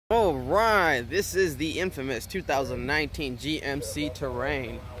Alright, this is the infamous 2019 GMC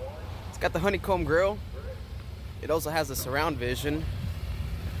Terrain. It's got the honeycomb grille. It also has a surround vision.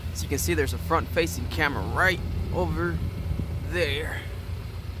 As you can see, there's a front-facing camera right over there.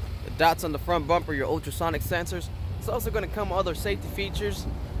 The dots on the front bumper, your ultrasonic sensors. It's also going to come with other safety features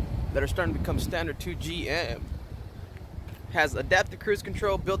that are starting to become standard to GM. Has adaptive cruise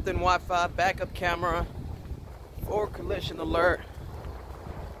control, built-in Wi-Fi, backup camera, forward collision alert.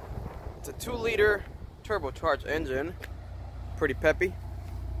 It's a 2-liter turbocharged engine. Pretty peppy.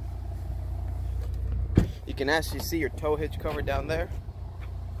 You can actually see your tow hitch cover down there.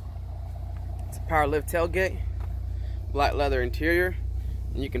 It's a power lift tailgate, black leather interior,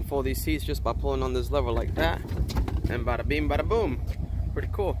 and you can fold these seats just by pulling on this lever like that, and bada bing bada boom. Pretty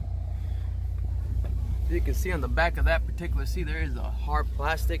cool. You can see on the back of that particular seat there is a hard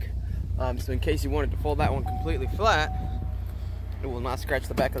plastic, so in case you wanted to fold that one completely flat, it will not scratch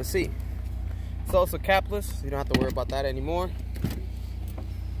the back of the seat. It's also capless, so you don't have to worry about that anymore.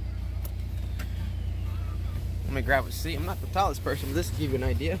 Let me grab a seat. I'm not the tallest person, but this will give you an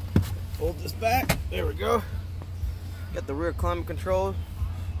idea. Hold this back. There we go. Got the rear climate control,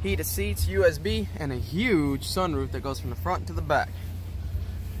 heated seats, USB, and a huge sunroof that goes from the front to the back.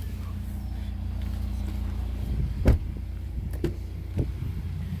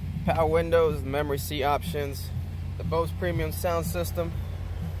 Power windows, memory seat options, the Bose premium sound system,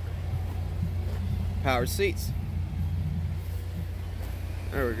 power seats.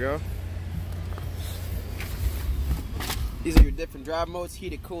 There we go. These are your different drive modes,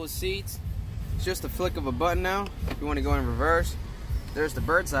 heated, cooled seats. It's just a flick of a button now. If you want to go in reverse, there's the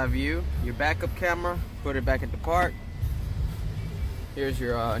bird's eye view, your backup camera, put it back into park. Here's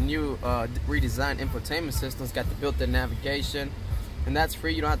your new redesigned infotainment system. It's got the built-in navigation, and that's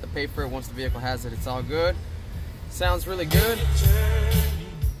free. You don't have to pay for it. Once the vehicle has it, it's all good. Sounds really good.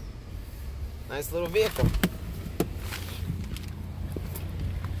 Nice little vehicle.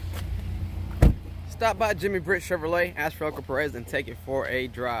 Stop by Jimmy Britt Chevrolet, ask for Elker Perez, and take it for a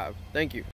drive. Thank you.